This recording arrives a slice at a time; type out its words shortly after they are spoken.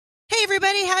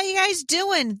everybody. How you guys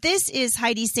doing? This is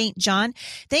Heidi St. John.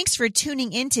 Thanks for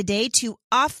tuning in today to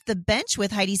Off the Bench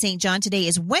with Heidi St. John. Today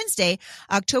is Wednesday,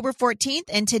 October 14th,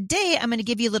 and today I'm going to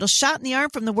give you a little shot in the arm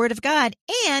from the Word of God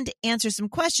and answer some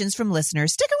questions from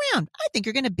listeners. Stick around. I think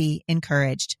you're going to be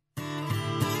encouraged.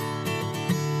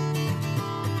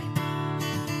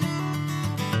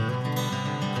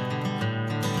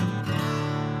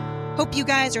 Hope you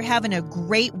guys are having a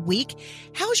great week.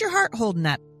 How's your heart holding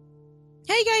up?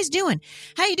 How you guys doing?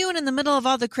 How you doing in the middle of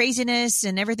all the craziness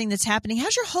and everything that's happening?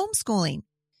 How's your homeschooling?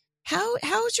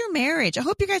 How's your marriage? I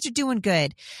hope you guys are doing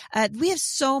good. We have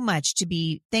so much to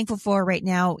be thankful for right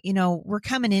now. You know, we're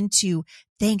coming into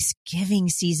Thanksgiving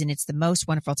season. It's the most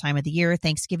wonderful time of the year.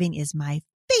 Thanksgiving is my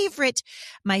favorite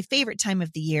time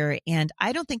of the year. And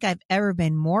I don't think I've ever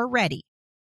been more ready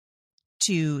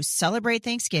to celebrate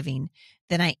Thanksgiving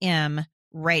than I am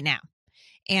right now.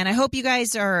 And I hope you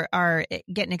guys are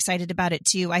getting excited about it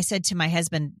too. I said to my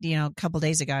husband, a couple of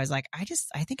days ago, I was like, I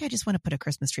think I just want to put a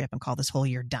Christmas tree up and call this whole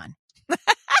year done.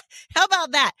 How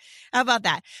about that?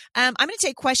 I'm going to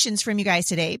take questions from you guys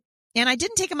today. And I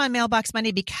didn't take them on Mailbox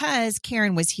Monday because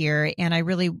Karen was here, and I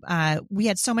really, we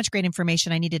had so much great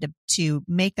information. I needed to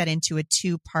make that into a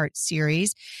 2-part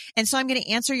series. And so I'm going to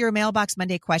answer your Mailbox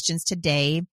Monday questions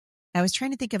today. I was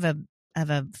trying to think of a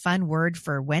fun word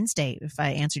for Wednesday if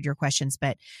I answered your questions,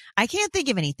 but I can't think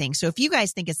of anything. So if you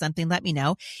guys think of something, let me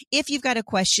know. If you've got a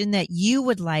question that you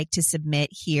would like to submit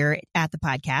here at the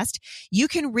podcast, you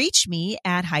can reach me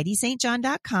at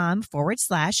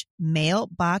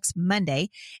HeidiSt.John.com/mailbox Monday.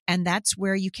 And that's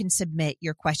where you can submit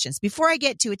your questions. Before I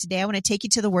get to it today, I want to take you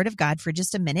to the Word of God for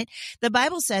just a minute. The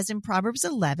Bible says in Proverbs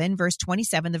 11, verse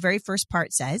 27, the very first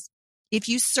part says, if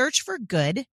you search for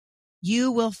good, you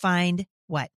will find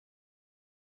what?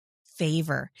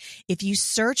 Favor. If you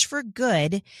search for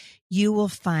good, you will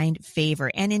find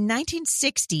favor. And in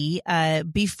 1960,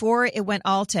 before it went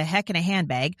all to heck in a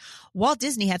handbag, Walt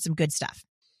Disney had some good stuff.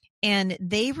 And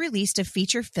they released a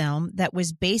feature film that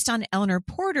was based on Eleanor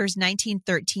Porter's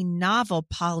 1913 novel,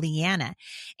 Pollyanna.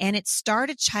 And it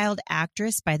starred a child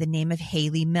actress by the name of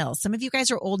Hayley Mills. Some of you guys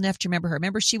are old enough to remember her.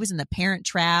 Remember, she was in The Parent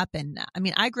Trap. And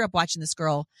I grew up watching this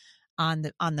girl on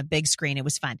the big screen. It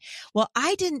was fun. Well,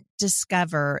 I didn't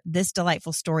discover this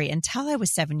delightful story until I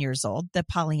was 7 years old, the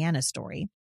Pollyanna story.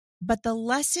 But the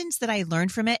lessons that I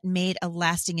learned from it made a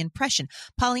lasting impression.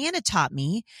 Pollyanna taught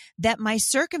me that my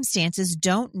circumstances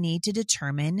don't need to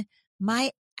determine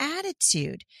my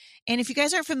attitude. And if you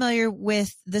guys aren't familiar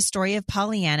with the story of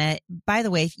Pollyanna, by the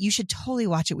way, you should totally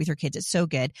watch it with your kids. It's so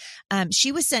good.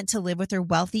 She was sent to live with her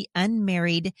wealthy,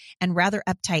 unmarried, and rather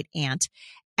uptight aunt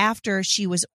after she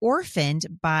was orphaned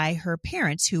by her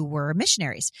parents who were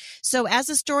missionaries. So as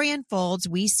the story unfolds,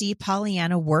 we see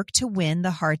Pollyanna work to win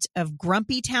the hearts of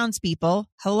grumpy townspeople.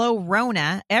 Hello,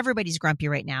 Rona. Everybody's grumpy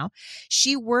right now.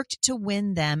 She worked to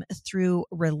win them through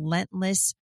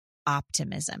relentless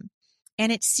optimism.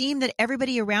 And it seemed that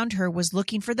everybody around her was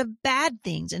looking for the bad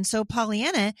things. And so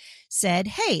Pollyanna said,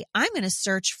 hey, I'm going to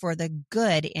search for the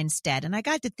good instead. And I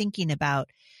got to thinking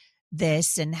about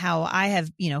this and how I have,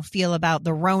 feel about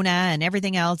the Rona and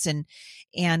everything else and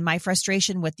my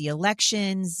frustration with the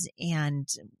elections and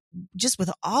just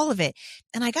with all of it.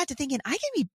 And I got to thinking, I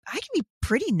can be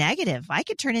pretty negative. I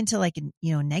could turn into like,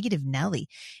 negative Nelly.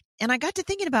 And I got to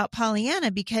thinking about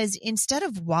Pollyanna because instead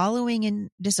of wallowing in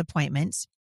disappointments,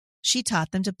 she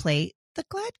taught them to play the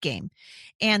glad game.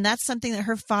 And that's something that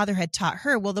her father had taught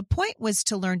her. Well, the point was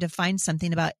to learn to find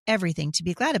something about everything to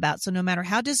be glad about. So no matter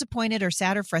how disappointed or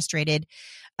sad or frustrated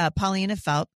Pollyanna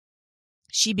felt,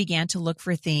 she began to look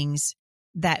for things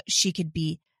that she could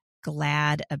be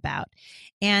glad about.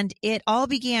 And it all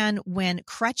began when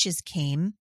crutches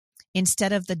came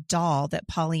instead of the doll that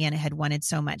Pollyanna had wanted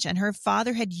so much. And her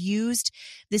father had used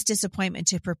this disappointment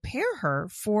to prepare her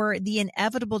for the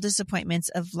inevitable disappointments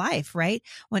of life, right?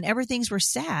 Whenever things were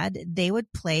sad, they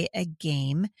would play a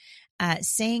game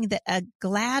saying that a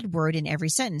glad word in every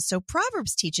sentence. So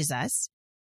Proverbs teaches us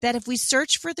that if we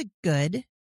search for the good,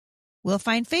 we'll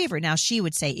find favor. Now, she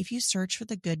would say, if you search for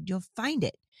the good, you'll find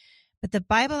it. But the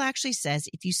Bible actually says,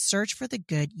 if you search for the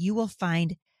good, you will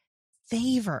find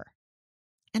favor.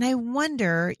 And I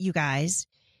wonder, you guys,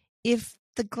 if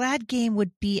the glad game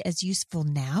would be as useful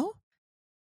now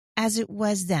as it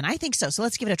was then. I think so. So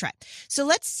let's give it a try. So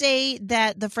let's say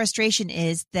that the frustration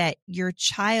is that your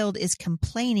child is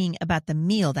complaining about the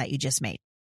meal that you just made.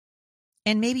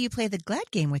 And maybe you play the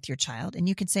glad game with your child and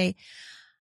you can say,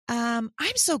 I'm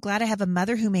so glad I have a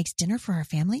mother who makes dinner for our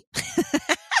family.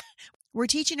 We're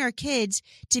teaching our kids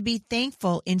to be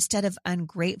thankful instead of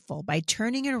ungrateful by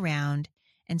turning it around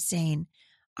and saying,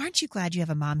 aren't you glad you have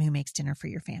a mom who makes dinner for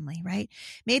your family, right?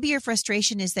 Maybe your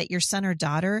frustration is that your son or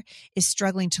daughter is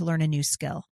struggling to learn a new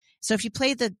skill. So if you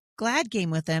play the glad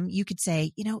game with them, you could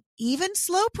say, even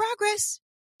slow progress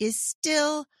is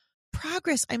still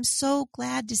progress. I'm so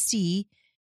glad to see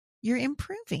you're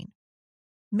improving.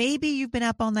 Maybe you've been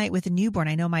up all night with a newborn.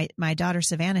 I know my daughter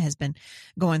Savannah has been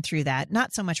going through that.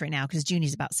 Not so much right now because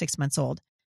Junie's about 6 months old.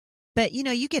 But,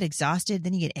 you get exhausted,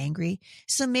 then you get angry.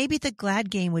 So maybe the glad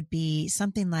game would be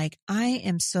something like, I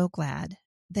am so glad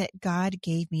that God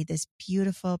gave me this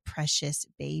beautiful, precious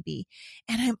baby.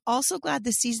 And I'm also glad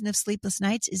the season of sleepless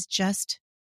nights is just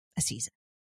a season.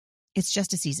 It's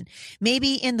just a season.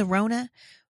 Maybe in the Rona,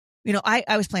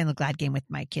 I was playing the glad game with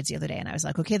my kids the other day and I was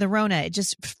like, okay, the Rona, it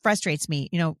just frustrates me.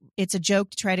 It's a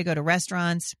joke to try to go to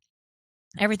restaurants.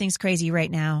 Everything's crazy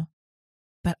right now.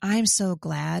 But I'm so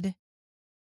glad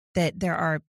that there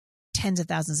are tens of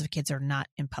thousands of kids who are not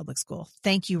in public school.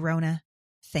 Thank you, Rona.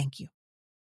 Thank you.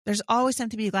 There's always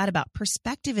something to be glad about.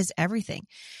 Perspective is everything.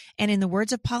 And in the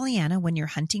words of Pollyanna, when you're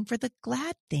hunting for the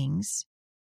glad things,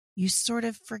 you sort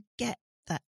of forget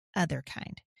the other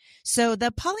kind. So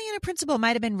the Pollyanna principle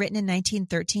might have been written in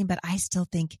 1913, but I still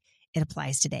think it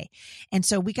applies today. And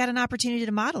so we got an opportunity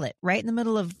to model it right in the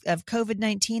middle of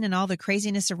COVID-19 and all the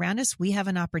craziness around us. We have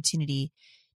an opportunity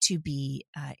to be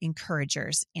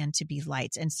encouragers and to be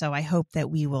lights. And so I hope that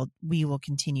we will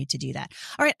continue to do that.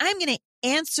 All right. I'm going to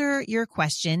answer your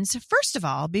questions. First of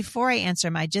all, before I answer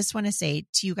them, I just want to say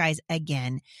to you guys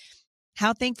again,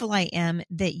 how thankful I am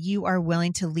that you are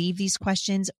willing to leave these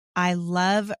questions. I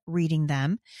love reading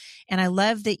them and I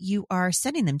love that you are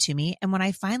sending them to me. And when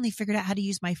I finally figured out how to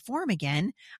use my form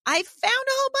again, I found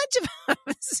a whole bunch of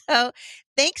them. So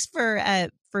thanks for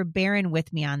bearing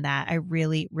with me on that. I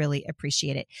really, really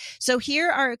appreciate it. So here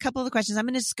are a couple of the questions. I'm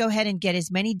going to just go ahead and get as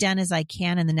many done as I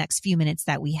can in the next few minutes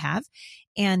that we have.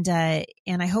 And I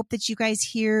hope that you guys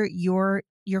hear your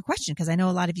question, because I know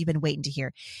a lot of you have been waiting to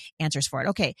hear answers for it.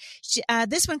 Okay.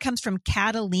 This one comes from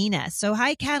Catalina. So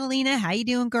hi, Catalina. How you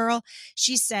doing, girl?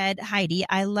 She said, Heidi,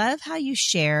 I love how you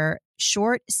share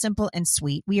short, simple, and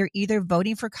sweet. We are either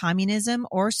voting for communism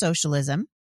or socialism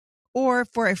or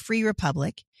for a free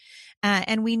republic.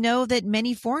 And we know that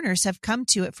many foreigners have come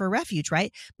to it for refuge,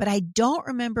 right? But I don't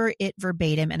remember it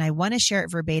verbatim, and I want to share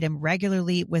it verbatim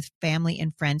regularly with family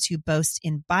and friends who boast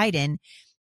in Biden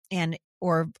and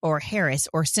or Harris,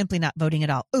 or simply not voting at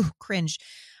all. Ooh, cringe.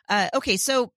 Okay,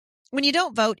 so when you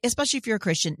don't vote, especially if you're a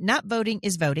Christian, not voting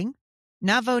is voting.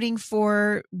 Not voting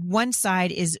for one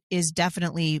side is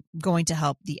definitely going to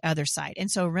help the other side.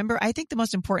 And so remember, I think the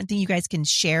most important thing you guys can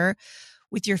share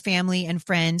with your family and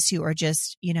friends who are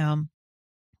just,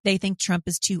 they think Trump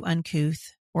is too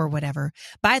uncouth or whatever.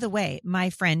 By the way, my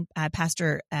friend,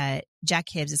 Pastor Jack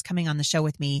Hibbs, is coming on the show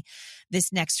with me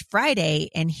this next Friday,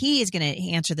 and he is going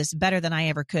to answer this better than I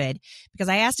ever could, because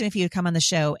I asked him if he would come on the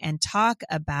show and talk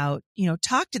about,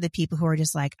 talk to the people who are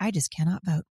just like, I just cannot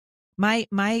vote.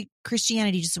 My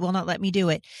Christianity just will not let me do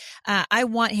it. I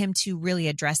want him to really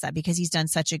address that because he's done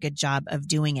such a good job of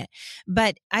doing it.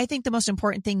 But I think the most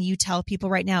important thing you tell people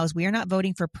right now is we are not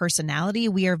voting for personality.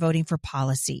 We are voting for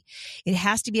policy. It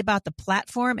has to be about the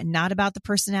platform and not about the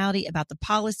personality, about the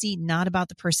policy, not about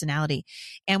the personality.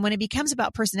 And when it becomes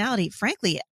about personality,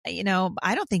 frankly, I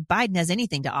don't think Biden has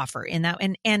anything to offer in that.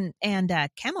 And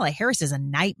Kamala Harris is a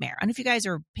nightmare. I don't know if you guys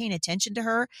are paying attention to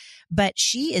her, but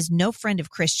she is no friend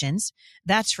of Christians.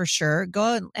 That's for sure.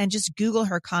 Go and just Google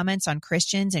her comments on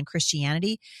Christians and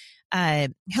Christianity.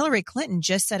 Hillary Clinton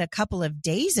just said a couple of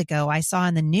days ago, I saw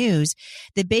in the news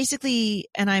that basically,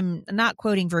 and I'm not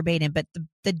quoting verbatim, but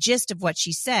the gist of what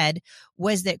she said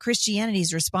was that Christianity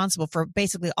is responsible for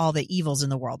basically all the evils in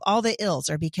the world. All the ills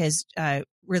are because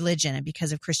religion and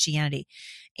because of Christianity.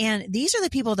 And these are the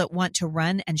people that want to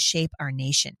run and shape our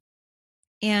nation.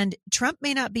 And Trump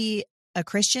may not be a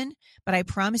Christian, but I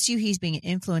promise you he's being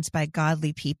influenced by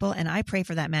godly people. And I pray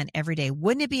for that man every day.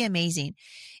 Wouldn't it be amazing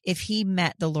if he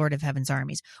met the Lord of Heaven's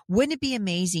armies? Wouldn't it be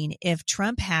amazing if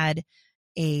Trump had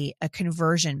a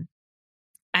conversion?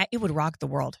 It would rock the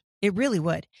world. It really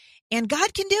would. And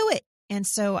God can do it. And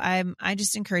so I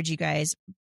just encourage you guys,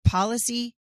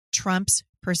 policy trumps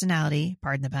personality,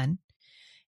 pardon the pun.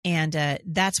 And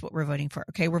that's what we're voting for.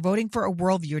 Okay, we're voting for a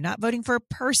worldview. You're not voting for a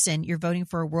person. You're voting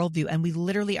for a worldview. And we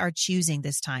literally are choosing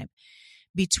this time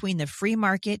between the free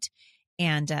market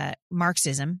and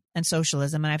Marxism and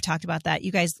socialism. And I've talked about that.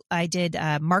 You guys, I did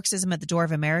Marxism at the Door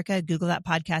of America. Google that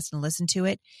podcast and listen to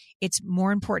it. It's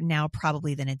more important now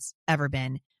probably than it's ever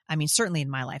been. I mean, certainly in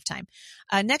my lifetime.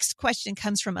 Next question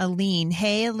comes from Aline.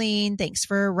 Hey, Aline, thanks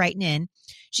for writing in.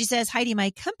 She says, Heidi,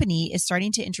 my company is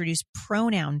starting to introduce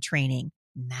pronoun training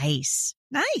Nice.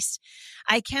 Nice.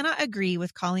 I cannot agree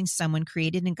with calling someone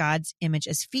created in God's image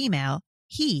as female,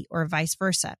 he, or vice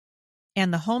versa.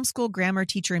 And the homeschool grammar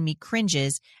teacher in me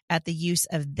cringes at the use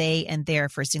of they and their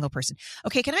for a single person.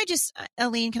 Okay,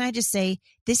 Aline, can I just say,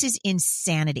 this is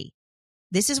insanity.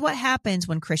 This is what happens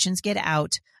when Christians get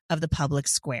out of the public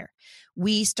square.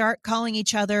 We start calling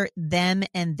each other them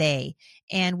and they,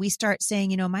 and we start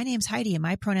saying, my name's Heidi and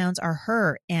my pronouns are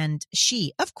her and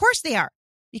she. Of course they are,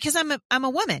 because I'm a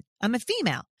woman. I'm a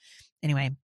female.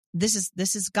 Anyway, this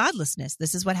is godlessness.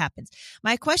 This is what happens.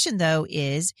 My question, though,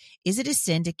 is it a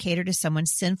sin to cater to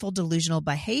someone's sinful delusional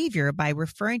behavior by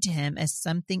referring to him as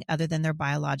something other than their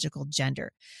biological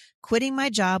gender? Quitting my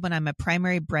job when I'm a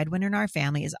primary breadwinner in our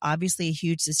family is obviously a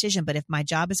huge decision, but if my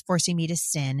job is forcing me to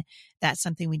sin, that's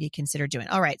something we need to consider doing.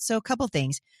 All right, so a couple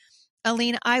things.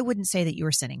 Aline, I wouldn't say that you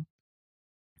were sinning.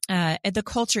 The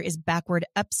culture is backward,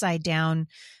 upside down,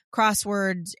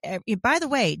 crosswords. By the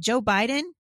way, Joe Biden,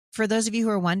 for those of you who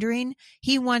are wondering,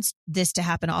 he wants this to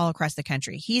happen all across the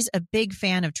country. He's a big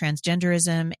fan of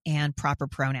transgenderism and proper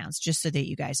pronouns, just so that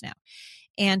you guys know.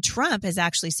 And Trump has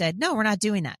actually said, no, we're not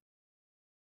doing that.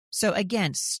 So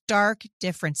again, stark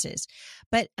differences.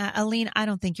 But Aline, I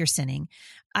don't think you're sinning.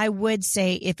 I would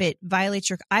say if it violates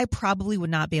I probably would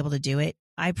not be able to do it.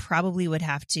 I probably would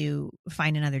have to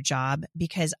find another job,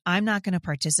 because I'm not going to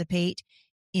participate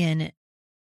in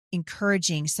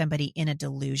encouraging somebody in a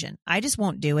delusion. I just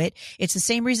won't do it. It's the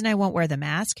same reason I won't wear the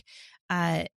mask.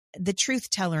 The truth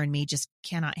teller in me just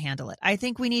cannot handle it. I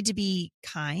think we need to be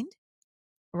kind,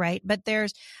 right? But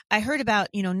I heard about,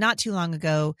 not too long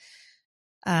ago,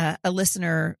 a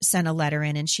listener sent a letter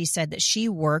in, and she said that she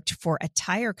worked for a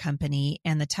tire company,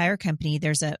 and the tire company,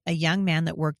 there's a young man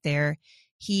that worked there.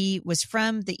 He was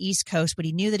from the East Coast, but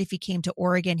he knew that if he came to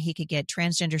Oregon, he could get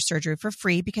transgender surgery for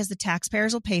free because the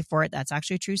taxpayers will pay for it. That's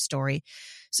actually a true story.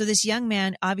 So this young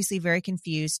man, obviously very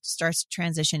confused, starts to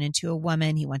transition into a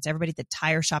woman. He wants everybody at the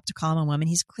tire shop to call him a woman.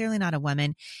 He's clearly not a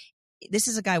woman. This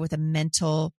is a guy with a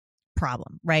mental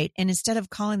problem, right? And instead of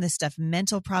calling this stuff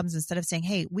mental problems, instead of saying,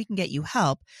 hey, we can get you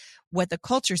help, what the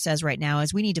culture says right now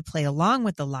is we need to play along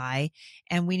with the lie,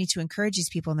 and we need to encourage these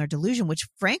people in their delusion, which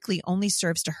frankly only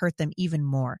serves to hurt them even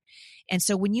more. And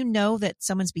so when you know that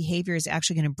someone's behavior is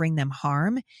actually going to bring them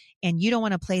harm, and you don't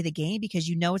want to play the game because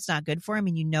you know it's not good for them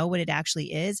and you know what it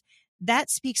actually is, that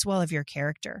speaks well of your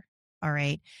character. All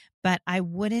right. But I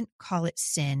wouldn't call it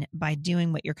sin by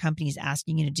doing what your company is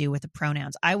asking you to do with the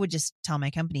pronouns. I would just tell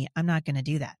my company, I'm not going to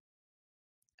do that.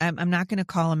 I'm not going to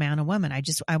call a man a woman.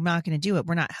 I'm not going to do it.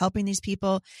 We're not helping these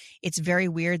people. It's very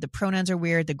weird. The pronouns are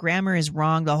weird. The grammar is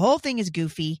wrong. The whole thing is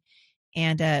goofy.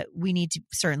 And we need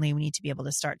to be able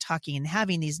to start talking and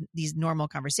having these normal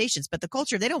conversations. But the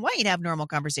culture, they don't want you to have normal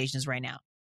conversations right now,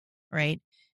 right?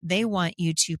 They want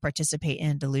you to participate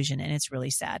in delusion, and it's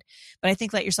really sad. But I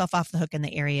think let yourself off the hook in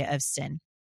the area of sin.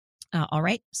 All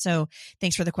right. So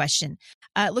thanks for the question.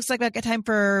 Looks like I've got time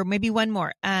for maybe one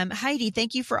more. Heidi,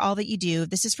 thank you for all that you do.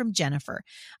 This is from Jennifer.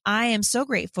 I am so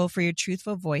grateful for your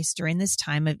truthful voice during this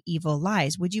time of evil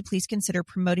lies. Would you please consider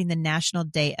promoting the National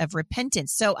Day of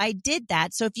Repentance? So I did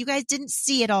that. So if you guys didn't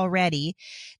see it already,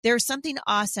 there's something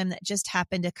awesome that just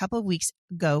happened a couple of weeks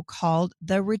ago called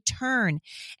The Return,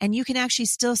 and you can actually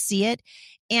still see it.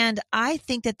 And I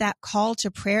think that call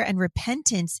to prayer and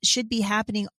repentance should be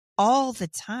happening all the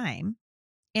time.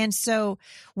 And so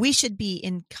we should be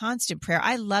in constant prayer.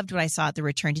 I loved what I saw at The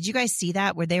Return. Did you guys see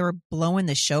that, where they were blowing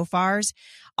the shofars?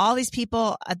 All these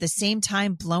people at the same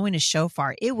time blowing a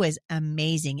shofar. It was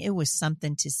amazing. It was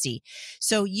something to see.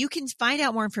 So you can find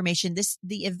out more information.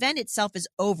 The event itself is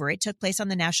over. It took place on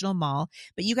the National Mall,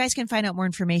 but you guys can find out more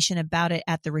information about it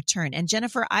at The Return. And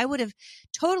Jennifer, I would have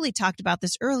totally talked about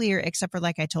this earlier, except for,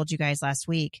 like I told you guys last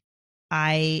week,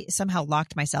 I somehow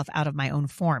locked myself out of my own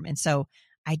form. And so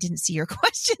I didn't see your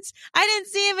questions. I didn't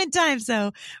see them in time.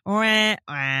 So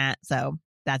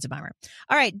that's a bummer.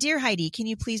 All right. Dear Heidi, can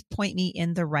you please point me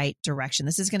in the right direction?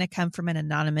 This is going to come from an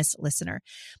anonymous listener.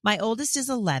 My oldest is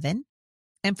 11.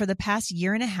 And for the past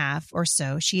year and a half or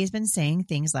so, she has been saying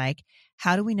things like,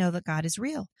 how do we know that God is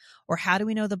real? Or how do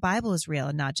we know the Bible is real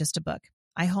and not just a book?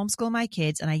 I homeschool my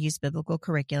kids and I use biblical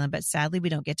curriculum, but sadly we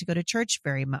don't get to go to church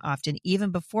very often,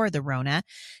 even before the Rona,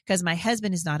 because my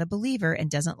husband is not a believer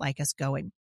and doesn't like us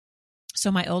going.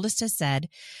 So my oldest has said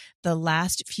the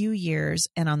last few years,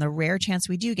 and on the rare chance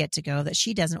we do get to go, that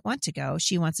she doesn't want to go.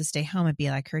 She wants to stay home and be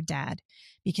like her dad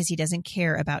because he doesn't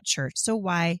care about church. So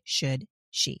why should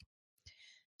she?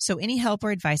 So any help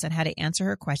or advice on how to answer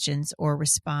her questions or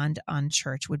respond on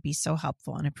church would be so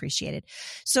helpful and appreciated.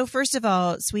 So first of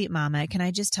all, sweet mama, can I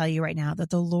just tell you right now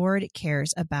that the Lord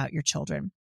cares about your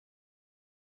children.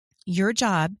 Your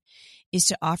job is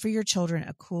to offer your children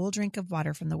a cool drink of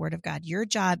water from the Word of God. Your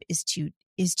job is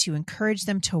to encourage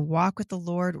them to walk with the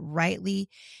Lord rightly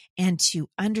and to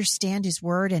understand His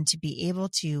Word and to be able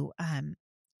to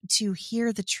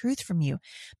hear the truth from you.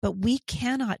 But we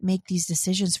cannot make these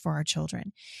decisions for our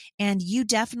children. And you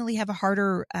definitely have a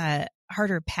harder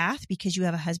path because you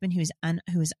have a husband who is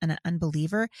an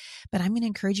unbeliever. But I'm going to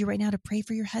encourage you right now to pray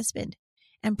for your husband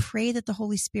and pray that the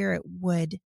Holy Spirit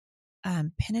would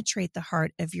penetrate the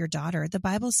heart of your daughter. The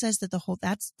Bible says that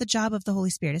that's the job of the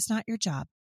Holy Spirit. It's not your job.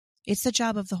 It's the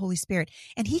job of the Holy Spirit,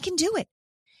 and He can do it.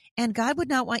 And God would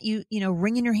not want you,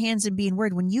 wringing your hands and being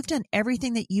worried. When you've done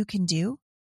everything that you can do,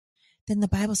 then the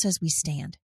Bible says we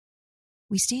stand.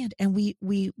 We stand, and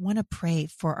we want to pray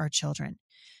for our children.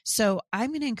 So I'm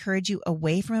going to encourage you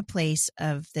away from a place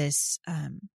of this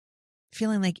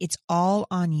feeling like it's all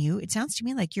on you. It sounds to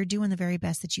me like you're doing the very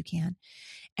best that you can.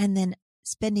 And then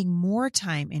spending more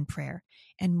time in prayer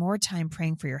and more time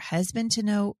praying for your husband to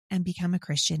know and become a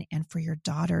Christian, and for your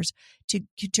daughters to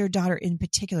your daughter in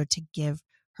particular to give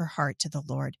her heart to the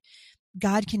Lord.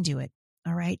 God can do it.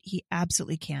 All right. He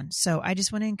absolutely can. So I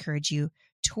just want to encourage you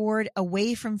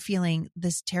away from feeling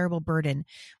this terrible burden,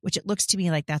 which it looks to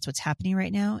me like that's what's happening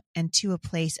right now, and to a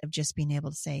place of just being able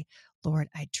to say, Lord,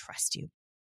 I trust you.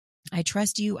 I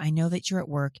trust you. I know that you're at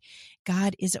work.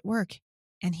 God is at work,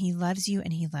 and He loves you,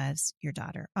 and He loves your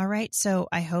daughter. All right. So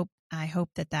I hope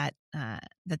that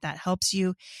helps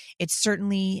you. It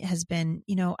certainly has been,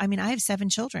 I have 7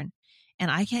 children,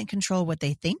 and I can't control what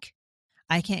they think.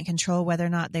 I can't control whether or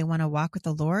not they want to walk with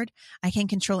the Lord. I can't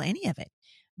control any of it.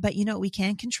 But you know what we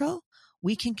can control?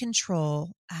 We can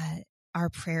control our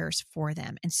prayers for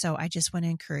them. And so I just want to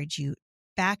encourage you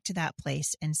back to that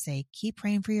place and say, keep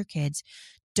praying for your kids.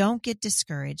 Don't get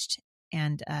discouraged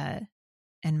and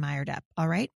mired up. All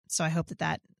right. So I hope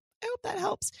that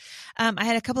helps. I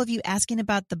had a couple of you asking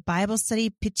about the Bible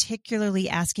study, particularly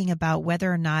asking about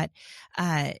whether or not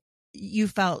I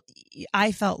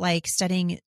felt like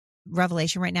studying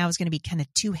Revelation right now is going to be kind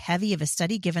of too heavy of a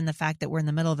study, given the fact that we're in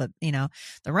the middle of the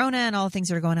Rona and all the things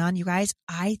that are going on. You guys,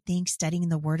 I think studying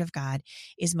the Word of God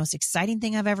is the most exciting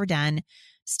thing I've ever done.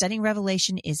 Studying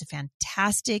Revelation is a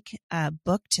fantastic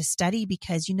book to study,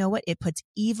 because you know what? It puts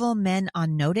evil men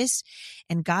on notice.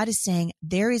 And God is saying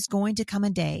there is going to come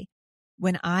a day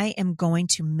when I am going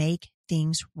to make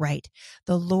things right.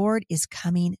 The Lord is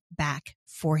coming back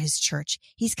for His church.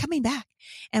 He's coming back.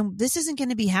 And this isn't going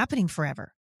to be happening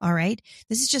forever. All right.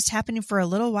 This is just happening for a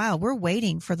little while. We're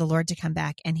waiting for the Lord to come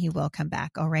back, and He will come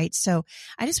back. All right. So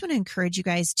I just want to encourage you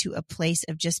guys to a place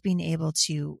of just being able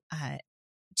to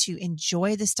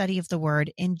enjoy the study of the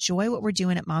Word, enjoy what we're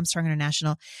doing at Mom Strong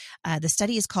International. The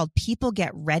study is called People Get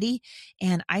Ready.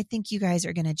 And I think you guys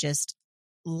are going to just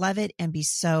love it and be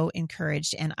so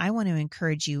encouraged. And I want to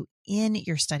encourage you in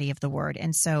your study of the Word.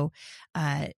 And so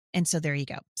there you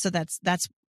go. So that's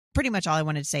pretty much all I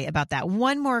wanted to say about that.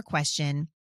 One more question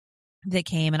that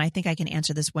came, and I think I can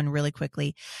answer this one really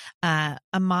quickly. A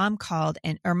mom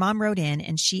mom wrote in,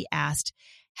 and she asked,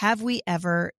 have we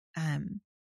ever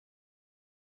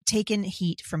taken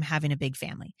heat from having a big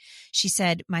family? She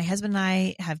said, my husband and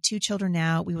I have 2 children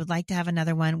now. We would like to have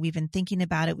another one. We've been thinking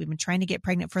about it. We've been trying to get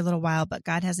pregnant for a little while, but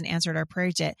God hasn't answered our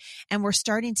prayers yet. And we're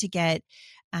starting to get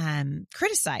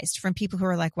criticized from people who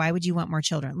are like, why would you want more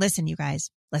children? Listen, you guys,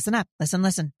 listen up,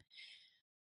 listen.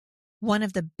 One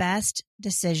of the best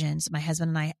decisions my husband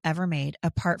and I ever made,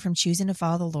 apart from choosing to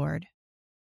follow the Lord,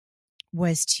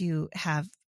 was to have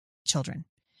children,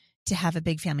 to have a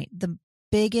big family. The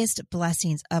biggest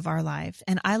blessings of our life.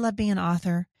 And I love being an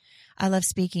author. I love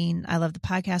speaking. I love the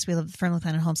podcast. We love the Firmly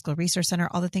Planted Homeschool Resource Center,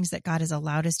 all the things that God has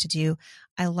allowed us to do.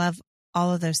 I love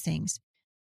all of those things,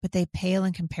 but they pale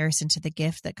in comparison to the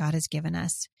gift that God has given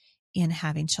us in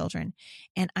having children.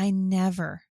 And I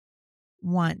never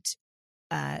want,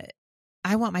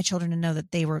 I want my children to know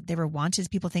that they were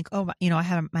wanted. People think, I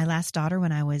had my last daughter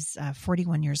when I was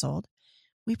 41 years old.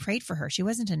 We prayed for her. She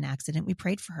wasn't an accident. We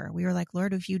prayed for her. We were like,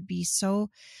 Lord, if we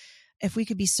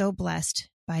could be so blessed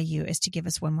by you as to give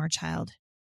us one more child.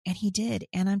 And He did.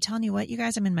 And I'm telling you what, you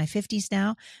guys, I'm in my 50s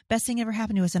now. Best thing ever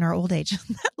happened to us in our old age.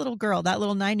 That little girl, that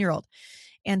little 9-year-old.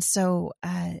 And so,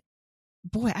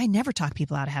 boy, I never talk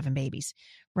people out of having babies,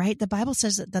 right? The Bible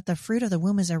says that the fruit of the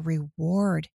womb is a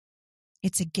reward.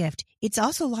 It's a gift. It's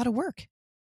also a lot of work,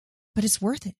 but it's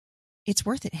worth it. It's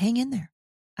worth it. Hang in there.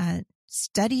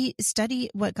 Study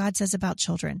what God says about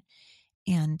children,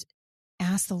 and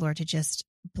ask the Lord to just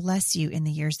bless you in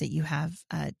the years that you have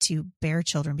to bear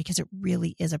children, because it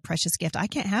really is a precious gift. I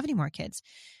can't have any more kids.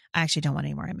 I actually don't want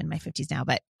any more. I'm in my 50s now,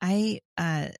 but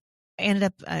ended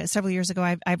up several years ago,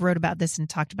 I wrote about this and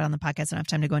talked about it on the podcast. I don't have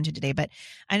time to go into today, but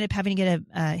I ended up having to get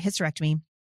a hysterectomy.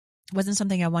 It wasn't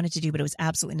something I wanted to do, but it was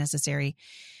absolutely necessary.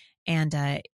 And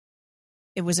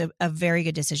it was a very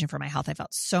good decision for my health. I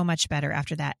felt so much better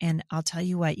after that. And I'll tell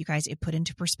you what, you guys, it put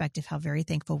into perspective how very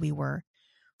thankful we were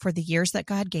for the years that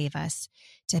God gave us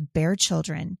to bear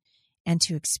children and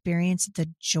to experience the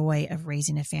joy of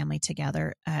raising a family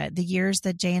together. The years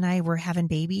that Jay and I were having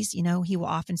babies, you know, he will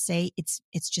often say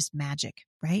it's just magic,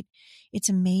 right? It's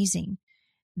amazing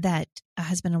that a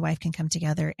husband and wife can come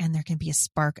together and there can be a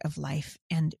spark of life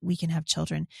and we can have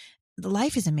children.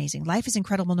 Life is amazing. Life is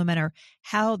incredible no matter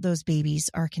how those babies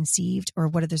are conceived or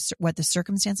what the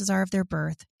circumstances are of their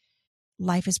birth.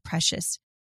 Life is precious.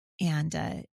 And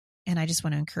I just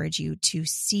want to encourage you to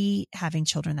see having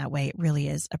children that way. It really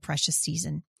is a precious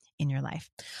season in your life.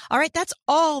 All right. That's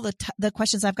all the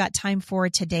questions I've got time for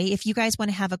today. If you guys want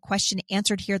to have a question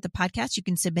answered here at the podcast, you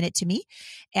can submit it to me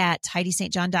at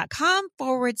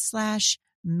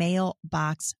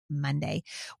HeidiSt.John.com/Mailbox Monday.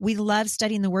 We love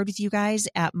studying the Word with you guys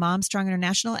at Mom Strong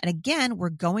International. And again, we're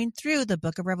going through the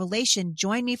book of Revelation.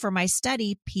 Join me for my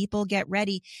study, People Get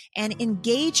Ready, and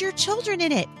engage your children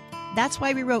in it. That's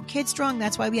why we wrote Kids Strong.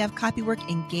 That's why we have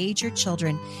Copywork. Engage your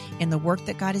children in the work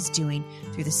that God is doing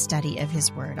through the study of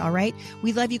His Word. All right.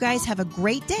 We love you guys. Have a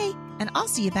great day, and I'll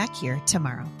see you back here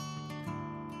tomorrow.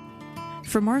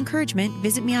 For more encouragement,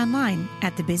 visit me online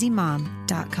at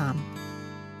thebusymom.com.